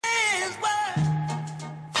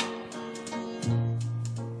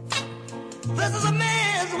This is a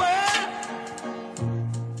man's world,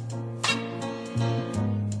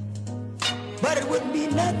 but it would be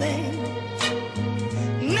nothing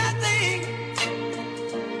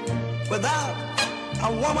without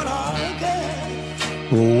a woman or a girl.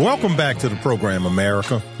 Welcome back to the program,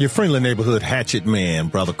 America. Your friendly neighborhood hatchet man,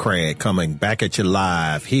 Brother Craig, coming back at you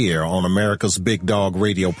live here on America's Big Dog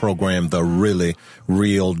radio program, The Really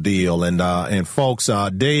Real Deal. And folks,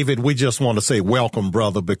 David, we just want to say welcome,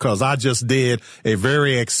 brother, because I just did a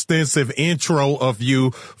very extensive intro of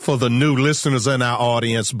you for the new listeners in our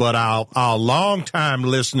audience, but our longtime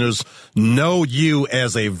listeners know you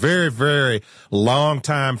as a very, very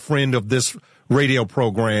longtime friend of this radio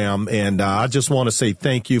program, and I just want to say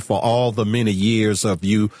thank you for all the many years of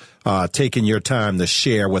you taking your time to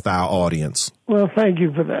share with our audience. Well, thank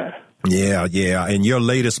you for that. Yeah. And your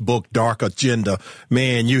latest book, Dark Agenda,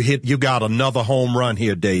 man, you got another home run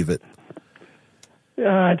here, David.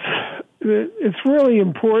 It's really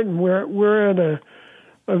important. We're at a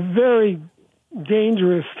very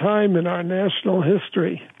dangerous time in our national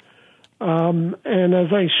history, and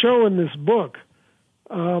as I show in this book,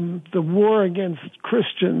 the war against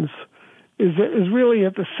Christians is really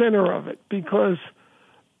at the center of it, because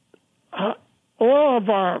all of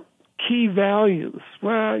our key values,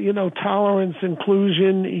 tolerance,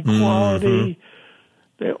 inclusion, equality,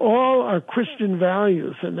 they all are Christian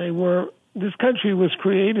values, and this country was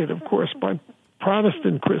created, of course, by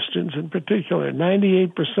Protestant Christians in particular.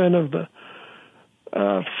 98% of the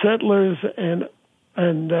settlers and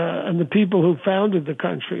the people who founded the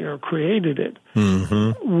country or created it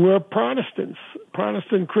were Protestants,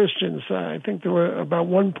 Protestant Christians. I think there were about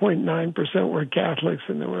 1.9% were Catholics,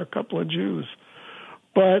 and there were a couple of Jews.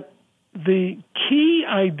 But the key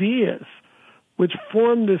ideas which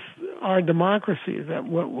form our democracy, that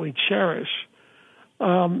what we cherish,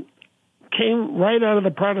 came right out of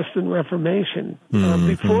the Protestant Reformation.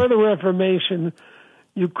 Before the Reformation,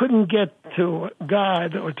 you couldn't get to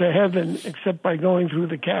God or to heaven except by going through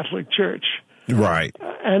the Catholic Church. Right.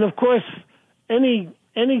 And of course, any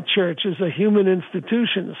church is a human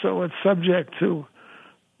institution, so it's subject to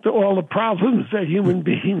all the problems that human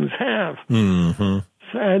beings have.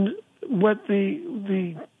 And what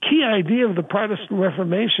the key idea of the Protestant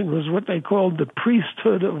Reformation was what they called the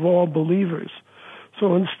priesthood of all believers.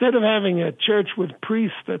 So instead of having a church with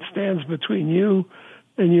priests that stands between you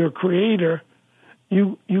and your Creator,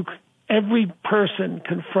 every person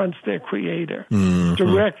confronts their Creator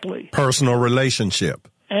directly. Personal relationship.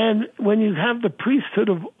 And when you have the priesthood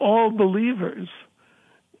of all believers,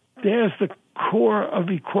 there's the core of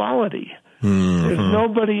equality. There's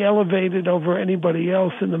nobody elevated over anybody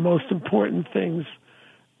else in the most important things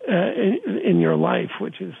in your life,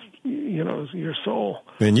 which is, your soul.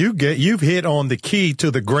 And you've hit on the key to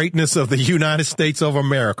the greatness of the United States of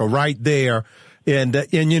America right there. And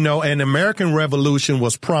an American Revolution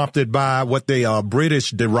was prompted by what the British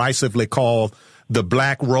derisively called the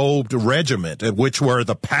Black-Robed Regiment, which were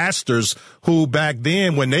the pastors who back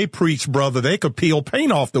then, when they preached, brother, they could peel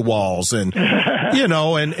paint off the walls. And,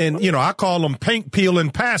 I call them paint peeling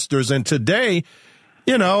pastors. And today,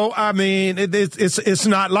 it's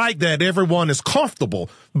not like that. Everyone is comfortable.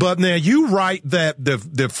 But now you write that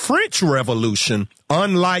the French Revolution,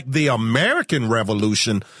 unlike the American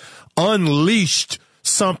Revolution, unleashed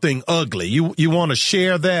something ugly. You want to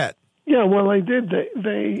share that? Yeah, well, they did.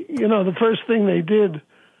 They the first thing they did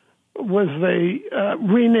was they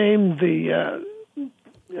renamed the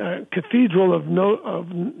Cathedral of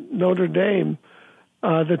Notre Dame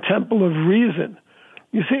the Temple of Reason.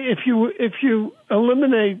 You see, if you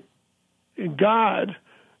eliminate God,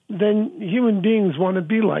 then human beings want to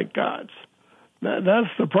be like gods. That's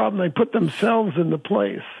the problem. They put themselves into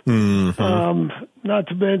place. Not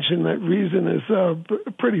to mention that reason is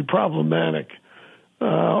pretty problematic.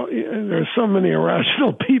 There's so many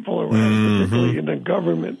irrational people around, particularly in the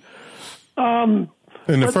government. And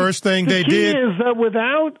the first thing they did is that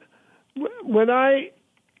what I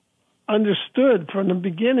understood from the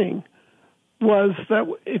beginning was that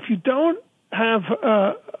if you don't have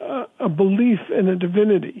a belief in a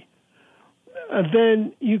divinity,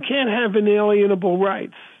 then you can't have inalienable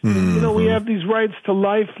rights. We have these rights to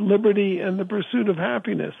life, liberty, and the pursuit of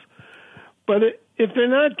happiness. But if they're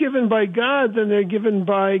not given by God, then they're given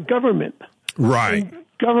by government. Right. And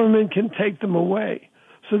government can take them away.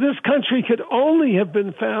 So this country could only have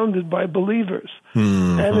been founded by believers.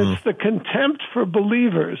 And it's the contempt for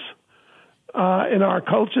believers in our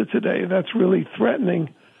culture today that's really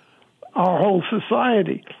threatening our whole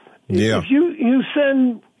society. Yeah. If you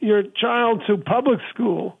send your child to public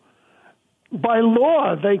school, by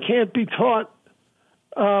law, they can't be taught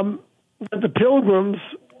that the Pilgrims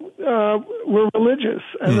were religious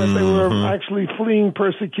and that they were actually fleeing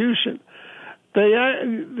persecution.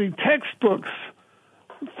 The textbooks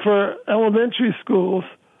for elementary schools,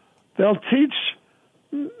 they'll teach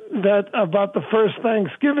that about the first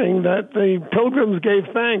Thanksgiving that the Pilgrims gave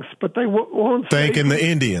thanks, but they won't thanking the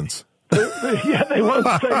Indians. They won't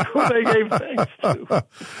say who they gave thanks to.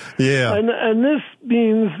 Yeah, and this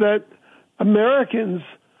means that Americans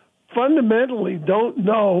fundamentally don't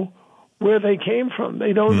know where they came from.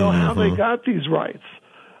 They don't know how they got these rights.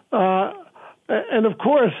 And of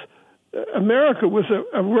course, America was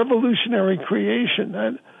a revolutionary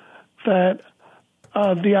creation. That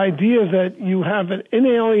the idea that you have an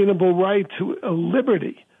inalienable right to a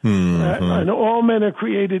liberty, and all men are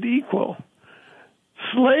created equal.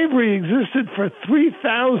 Slavery existed for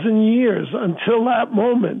 3,000 years until that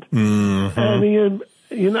moment, and the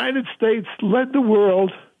United States led the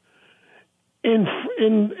world in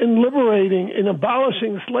liberating, in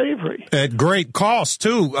abolishing slavery at great cost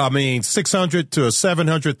too. I mean, 600 to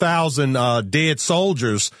 700,000 dead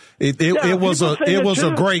soldiers. It was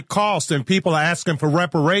a great cost, and people are asking for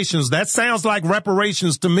reparations. That sounds like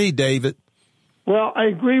reparations to me, David. Well, I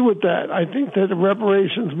agree with that. I think that the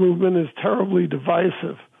reparations movement is terribly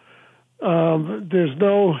divisive.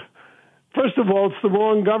 First of all, it's the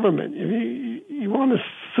wrong government. You want to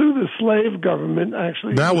sue the slave government,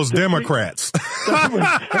 actually. That was Democrats.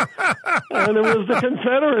 And it was the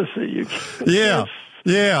Confederacy. Yeah.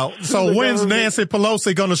 So when's Nancy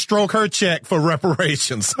Pelosi going to stroke her check for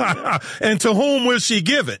reparations? And to whom will she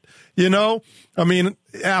give it? You know, I mean,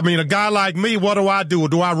 a guy like me, what do?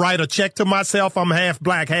 Do I write a check to myself? I'm half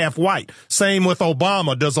black, half white. Same with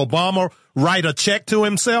Obama. Does Obama write a check to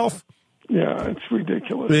himself? Yeah, it's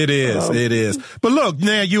ridiculous. It is. But look,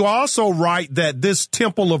 now you also write that this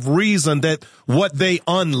temple of reason, that what they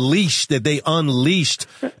unleashed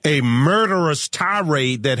a murderous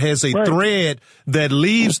tirade that has a thread that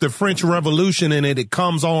leaves the French Revolution in it. It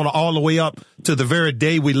comes on all the way up to the very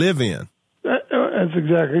day we live in. That's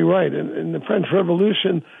exactly right. In the French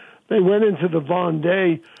Revolution, they went into the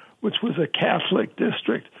Vendée, which was a Catholic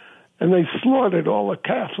district, and they slaughtered all the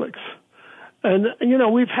Catholics. And, you know,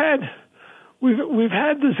 we've had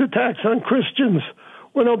these attacks on Christians.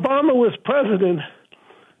 When Obama was president,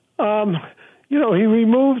 he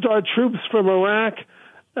removed our troops from Iraq,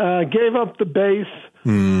 gave up the base.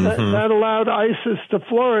 That allowed ISIS to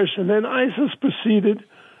flourish, and then ISIS proceeded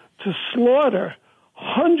to slaughter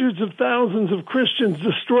hundreds of thousands of Christians,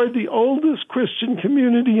 destroyed the oldest Christian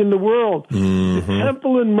community in the world. The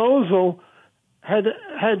temple in Mosul had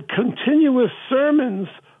continuous sermons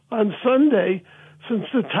on Sunday since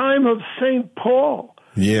the time of St. Paul.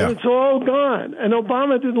 Yeah. And it's all gone. And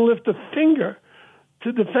Obama didn't lift a finger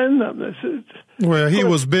to defend them. Well, he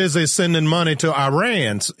was busy sending money to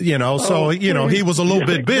Iran, he was a little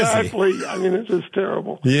bit busy. Exactly. I mean, it's just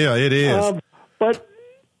terrible. Yeah, it is. But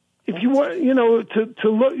if you want, to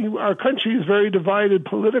look, our country is very divided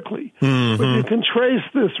politically. But you can trace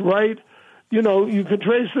this right. You can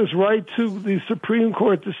trace this right to the Supreme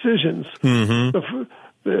Court decisions.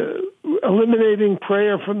 Eliminating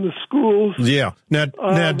prayer from the schools. Yeah. Which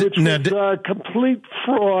was complete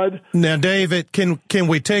fraud. Now, David, can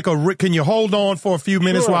we can you hold on for a few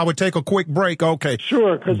minutes while we take a quick break? Okay.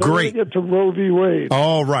 Sure, because I'm going to get to Roe v. Wade.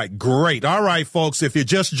 All right, great. All right, folks, if you're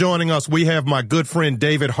just joining us, we have my good friend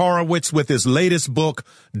David Horowitz with his latest book,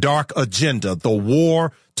 Dark Agenda, The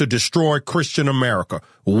War to Destroy Christian America.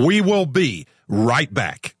 We will be right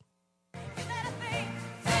back.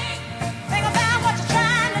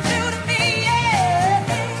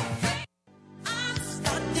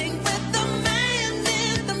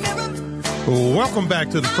 Welcome back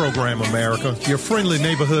to the program, America. Your friendly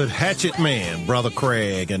neighborhood hatchet man, Brother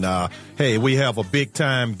Craig. And, hey, we have a big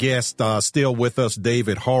time guest, still with us,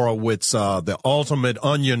 David Horowitz, the ultimate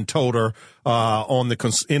onion toter, in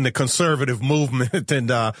the conservative movement.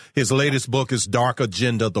 And, his latest book is Dark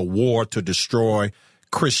Agenda, The War to Destroy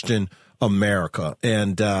Christian America.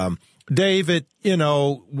 And, David,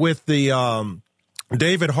 with the,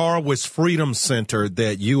 David Horowitz Freedom Center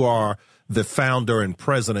that you are the founder and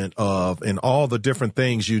president of, and all the different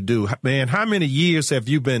things you do, man, how many years have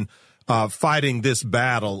you been fighting this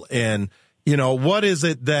battle? And, what is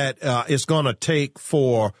it that it's going to take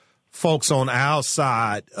for folks on our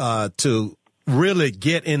side to really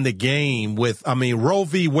get in the game with, Roe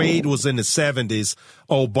v. Wade was in the 70s.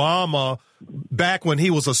 Obama, back when he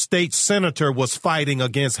was a state senator, was fighting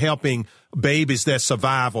against helping babies that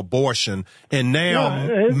survive abortion. And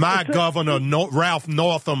now my governor, Ralph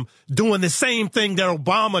Northam, doing the same thing that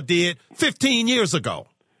Obama did 15 years ago.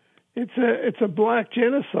 It's a black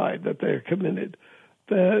genocide that they're committed.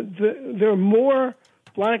 There are more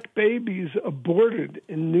black babies aborted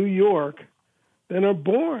in New York than are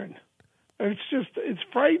born. It's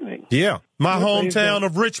frightening. Yeah. My hometown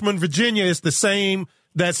of Richmond, Virginia is the same.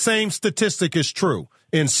 That same statistic is true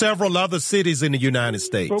in several other cities in the United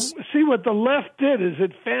States. But see, what the left did is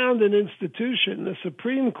it found an institution, the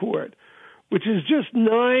Supreme Court, which is just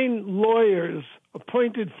 9 lawyers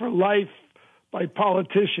appointed for life by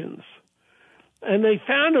politicians. And they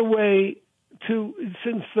found a way to,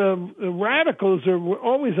 since the radicals were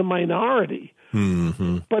always a minority,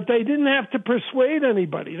 but they didn't have to persuade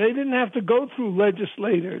anybody. They didn't have to go through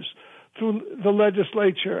legislators, through the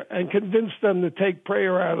legislature, and convince them to take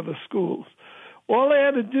prayer out of the schools. All they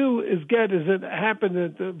had to do is it happened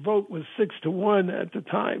that the vote was 6-1 at the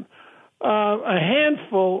time, a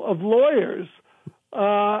handful of lawyers,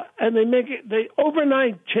 and they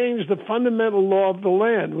overnight changed the fundamental law of the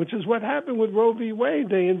land, which is what happened with Roe v. Wade.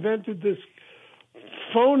 They invented this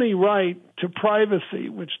phony right to privacy,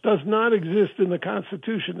 which does not exist in the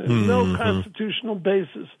Constitution. There's no constitutional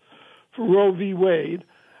basis for Roe v. Wade.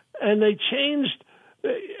 And they changed,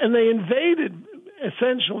 and they invaded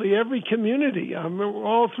essentially every community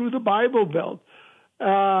all through the Bible Belt.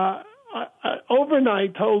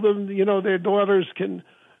 Overnight told them, their daughters can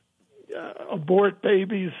abort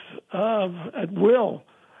babies at will.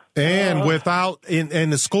 And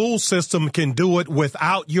and the school system can do it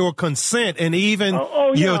without your consent, and even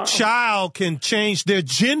your child can change their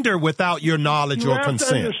gender without your knowledge or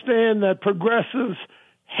consent. You have to understand that progressives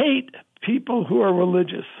hate people who are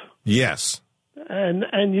religious. Yes.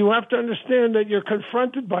 And you have to understand that you're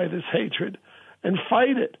confronted by this hatred and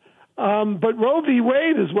fight it. But Roe v.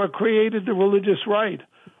 Wade is what created the religious right.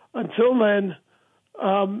 Until then,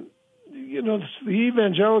 the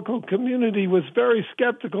evangelical community was very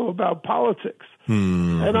skeptical about politics.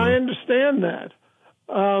 And I understand that.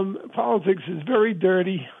 Politics is very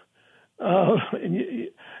dirty. And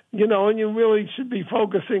you really should be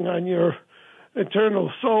focusing on your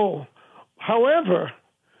eternal soul. However,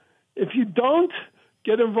 if you don't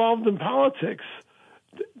get involved in politics,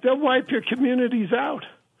 they'll wipe your communities out.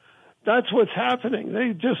 That's what's happening.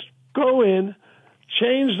 They just go in,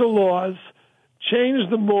 change the laws, change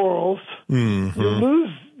the morals. You lose,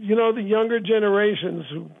 the younger generations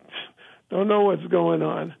who don't know what's going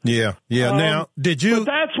on. Yeah. Now, did you? But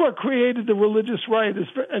that's what created the religious right,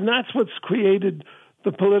 and that's what's created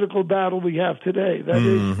the political battle we have today. That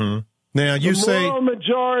is. Now, you the moral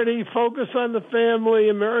majority, focus on the family,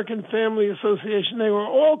 American Family Association, they were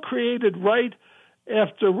all created right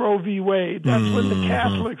after Roe v. Wade. That's when the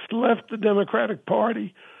Catholics left the Democratic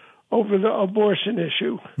Party over the abortion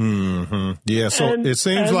issue. Yeah, so it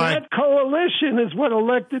seems like that coalition is what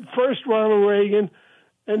elected first Ronald Reagan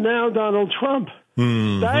and now Donald Trump.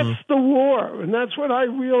 That's the war, and that's what I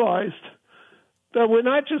realized, that we're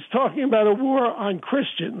not just talking about a war on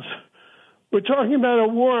Christians. We're talking about a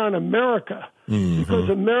war on America, because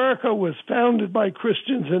America was founded by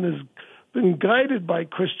Christians and has been guided by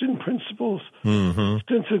Christian principles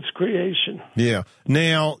since its creation. Yeah.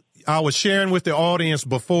 Now, I was sharing with the audience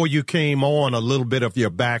before you came on a little bit of your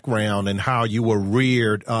background and how you were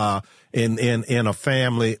reared in a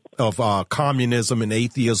family of communism and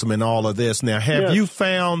atheism and all of this. Now, have you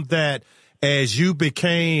found that as you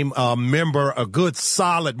became a good,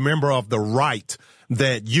 solid member of the right,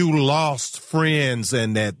 that you lost friends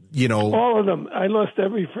and that, all of them. I lost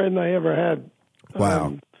every friend I ever had.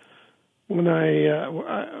 Wow. When I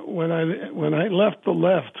left the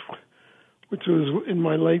left, which was in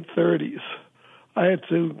my late 30s, I had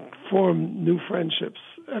to form new friendships.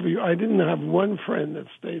 I didn't have one friend that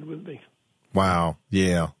stayed with me. Wow.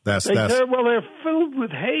 Yeah. That's they're filled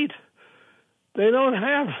with hate. They don't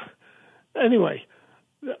have. Anyway,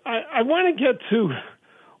 I want to get to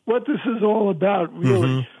what this is all about,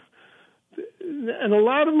 really. And a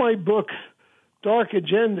lot of my book, Dark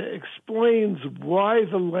Agenda, explains why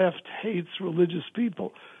the left hates religious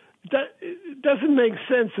people. It doesn't make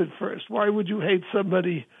sense at first. Why would you hate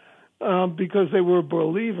somebody because they were a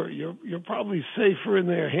believer? You're probably safer in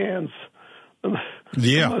their hands.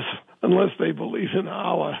 Unless they believe in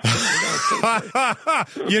Allah.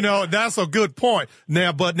 That's a good point.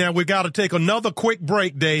 Now we got to take another quick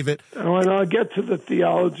break, David. And I'll get to the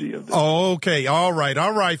theology of this. Oh, okay. All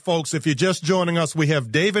right, folks. If you're just joining us, we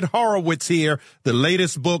have David Horowitz here, the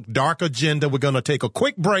latest book, Dark Agenda. We're going to take a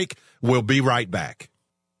quick break. We'll be right back.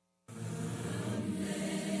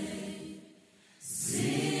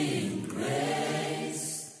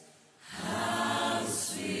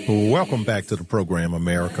 Welcome back to the program,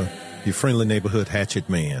 America. Your friendly neighborhood hatchet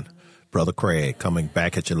man, Brother Craig, coming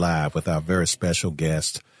back at you live with our very special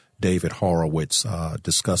guest, David Horowitz,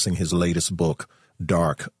 discussing his latest book,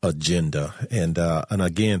 dark agenda. And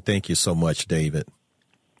again, thank you so much, David.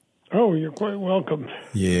 Oh, you're quite welcome.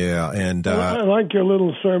 Yeah, and I like your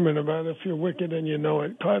little sermon about if you're wicked and you know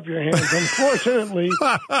it, clap your hands. Unfortunately,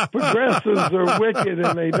 progressives are wicked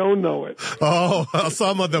and they don't know it. Oh,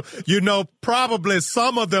 some of them, probably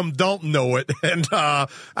some of them don't know it. And I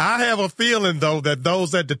have a feeling, though, that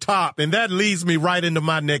those at the top, and that leads me right into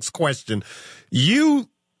my next question. You're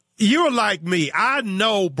like me. I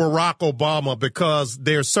know Barack Obama because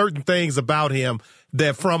there's certain things about him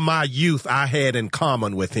that from my youth I had in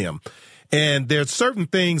common with him. And there's certain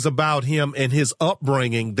things about him and his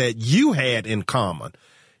upbringing that you had in common,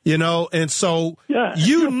 and so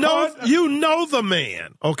you know the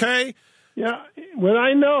man, okay? Yeah. What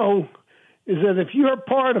I know is that if you're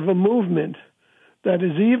part of a movement that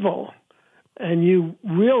is evil and you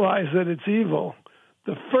realize that it's evil,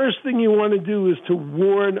 the first thing you want to do is to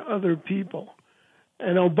warn other people.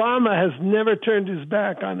 And Obama has never turned his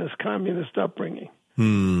back on his communist upbringing.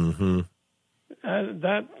 Mm-hmm.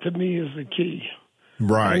 That, to me, is the key.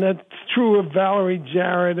 Right. And that's true of Valerie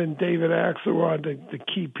Jarrett and David Axelrod, the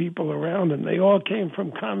key people around him. They all came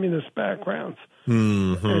from communist backgrounds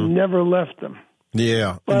and never left them.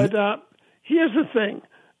 Yeah. But here's the thing.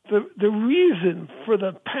 The reason for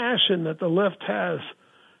the passion that the left has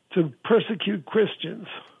to persecute Christians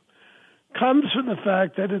comes from the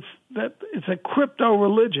fact that it's a crypto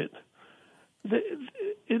religion.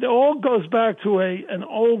 It all goes back to an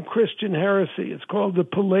old Christian heresy. It's called the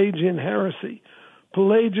Pelagian heresy.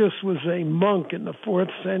 Pelagius was a monk in the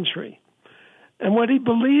 4th century. And what he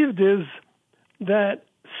believed is that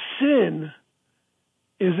sin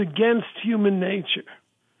is against human nature.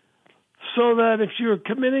 So that if you're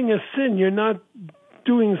committing a sin, you're not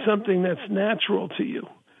doing something that's natural to you.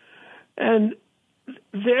 And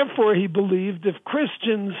therefore, he believed if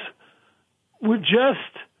Christians would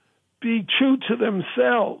just be true to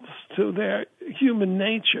themselves, to their human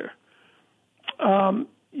nature,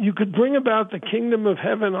 you could bring about the kingdom of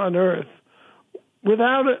heaven on earth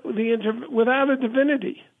without a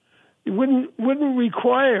divinity. It wouldn't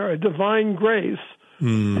require a divine grace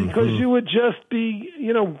because you would just be,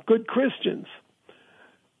 good Christians.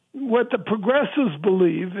 What the progressives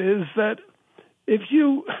believe is that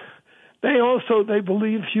they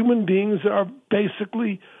believe human beings are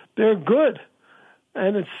basically, they're good.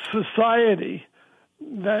 And it's society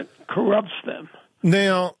that corrupts them.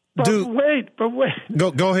 Now, but wait.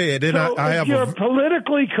 Go ahead. And so I have if you're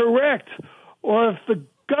politically correct, or if the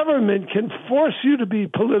government can force you to be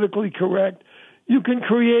politically correct, you can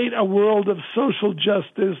create a world of social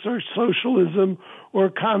justice or socialism or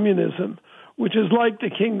communism, which is like the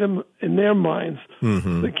kingdom, in their minds,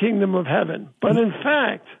 the kingdom of heaven. But in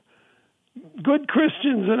fact, good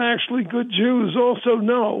Christians and actually good Jews also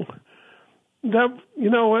know that,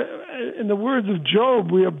 in the words of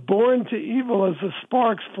Job, we are born to evil as the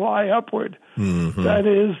sparks fly upward. That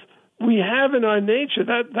is, we have in our nature,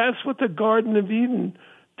 that's what the Garden of Eden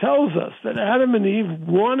tells us, that Adam and Eve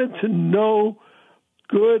wanted to know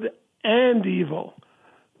good and evil.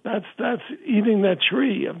 That's eating that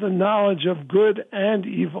tree of the knowledge of good and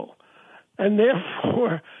evil. And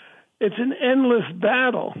therefore, it's an endless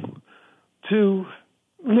battle to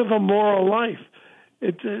live a moral life.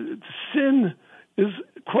 Sin is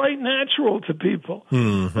quite natural to people.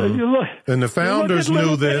 And the founders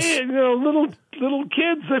knew this. Little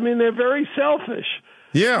kids, they're very selfish.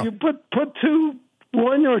 Yeah. You put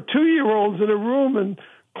 1 or 2 year olds in a room and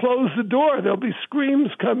close the door, there'll be screams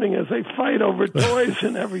coming as they fight over toys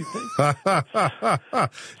and everything.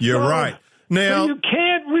 You're right. Now, you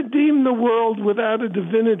can't redeem the world without a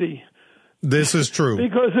divinity. This is true.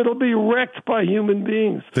 Because it'll be wrecked by human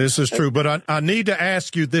beings. This is true. But I need to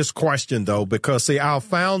ask you this question, though, because, our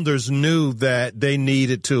founders knew that they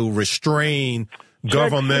needed to restrain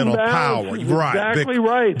governmental power. Right. Exactly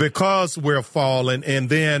right. Because we're fallen. And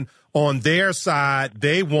then on their side,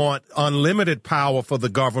 they want unlimited power for the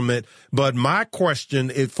government. But my question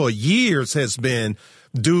for years has been,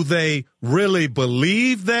 do they really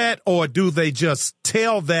believe that, or do they just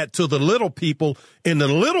tell that to the little people, and the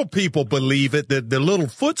little people believe it, the little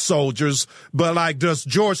foot soldiers, but does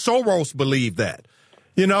George Soros believe that?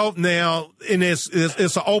 Now, and it's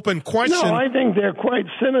an open question. No, I think they're quite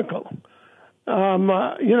cynical.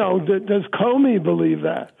 Does Comey believe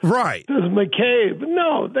that? Right. Does McCabe?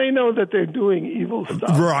 No, they know that they're doing evil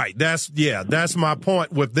stuff. Right. That's my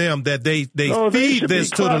point with them, that they feed this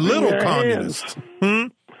to the little communists.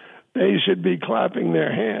 They should be clapping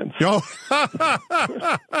their hands.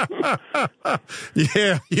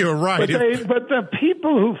 Yeah, you're right. But the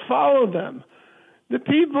people who follow them, the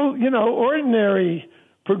people, ordinary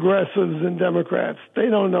progressives and Democrats. They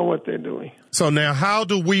don't know what they're doing. So now how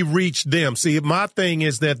do we reach them? See, my thing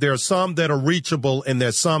is that there are some that are reachable and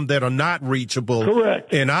there's some that are not reachable.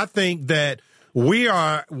 Correct. And I think that we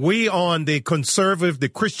on the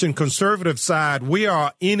Christian conservative side, we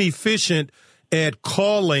are inefficient at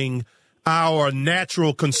calling our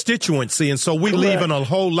natural constituency. And so we're leaving a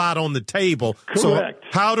whole lot on the table. Correct. So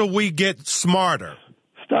how do we get smarter?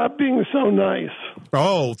 Stop being so nice.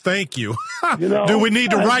 Oh, thank you. You know, do we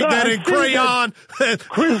need to write that in crayon?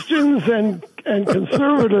 Christians and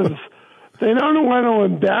conservatives, they don't want to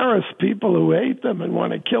embarrass people who hate them and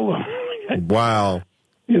want to kill them. Wow.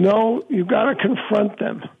 You know, you've got to confront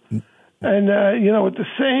them. And, you know, at the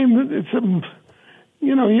same,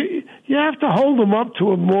 you have to hold them up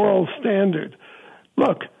to a moral standard.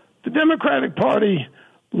 Look, the Democratic Party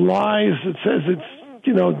lies. It says it's,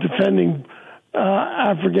 defending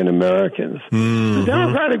African Americans. The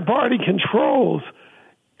Democratic Party controls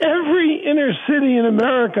every inner city in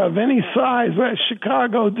America of any size,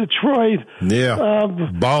 Chicago, Detroit,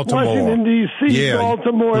 Baltimore, Washington, D.C.,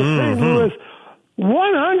 Baltimore, St. Louis,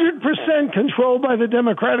 100% controlled by the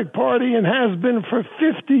Democratic Party and has been for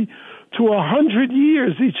 50 to 100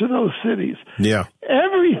 years, each of those cities. Yeah.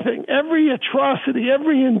 Everything, every atrocity,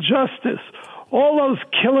 every injustice, all those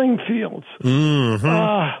killing fields,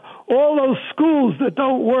 all those schools that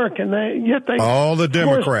don't work, and yet all the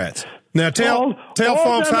Democrats. Now tell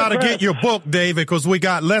folks how to get your book, David, because we've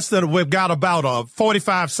got about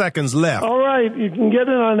 45 seconds left. All right, you can get it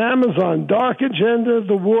on Amazon. Dark Agenda: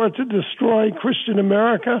 The War to Destroy Christian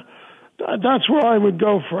America. That's where I would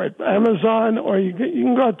go for it. Amazon, or you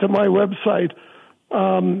can go to my website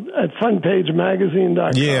at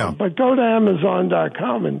frontpagemagazine.com. Yeah. But go to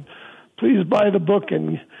Amazon.com and please buy the book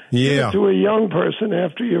and give it to a young person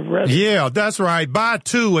after you've read it. Yeah, that's right. Buy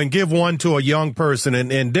two and give one to a young person.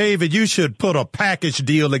 And David, you should put a package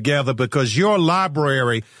deal together because your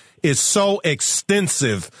library is so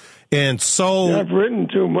extensive. And so I've written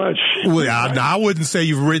too much. Well, I wouldn't say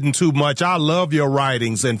you've written too much. I love your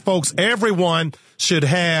writings. And folks, everyone should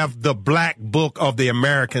have the Black Book of the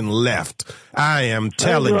American Left. I am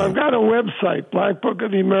telling you. I've got a website,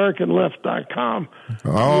 blackbookoftheamericanleft.com.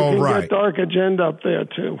 All right. You can get Dark Agenda up there,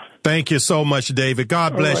 too. Thank you so much, David.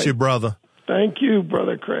 God bless you, brother. Thank you,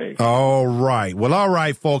 Brother Craig. All right. Well, all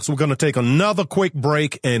right, folks. We're going to take another quick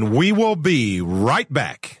break, and we will be right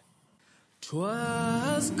back.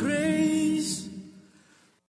 'Twas grace